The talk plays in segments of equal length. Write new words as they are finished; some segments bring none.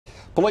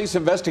Police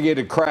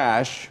investigated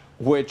crash,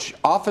 which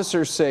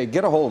officers say,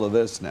 get a hold of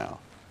this now,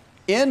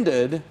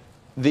 ended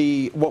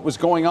what was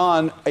going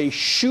on, a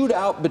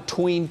shootout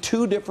between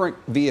two different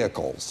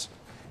vehicles.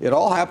 It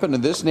all happened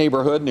in this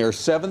neighborhood near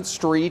 7th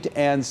Street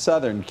and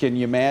Southern. Can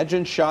you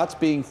imagine shots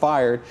being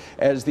fired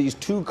as these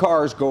two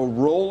cars go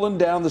rolling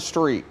down the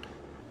street?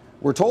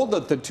 We're told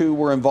that the two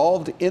were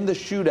involved in the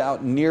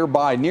shootout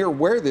nearby, near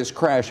where this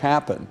crash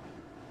happened.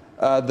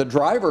 The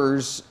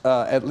drivers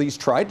at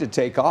least tried to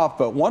take off,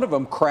 but one of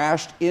them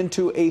crashed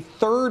into a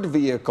third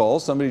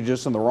vehicle, somebody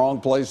just in the wrong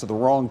place at the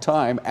wrong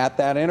time at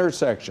that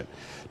intersection.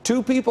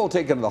 Two people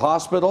taken to the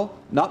hospital,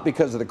 not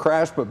because of the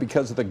crash, but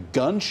because of the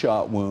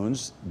gunshot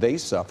wounds they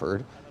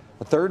suffered.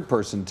 A third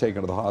person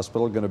taken to the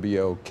hospital, going to be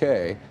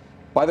okay.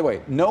 By the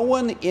way, no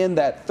one in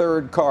that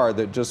third car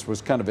that just was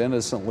kind of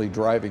innocently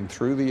driving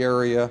through the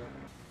area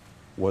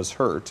was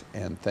hurt,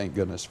 and thank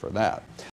goodness for that.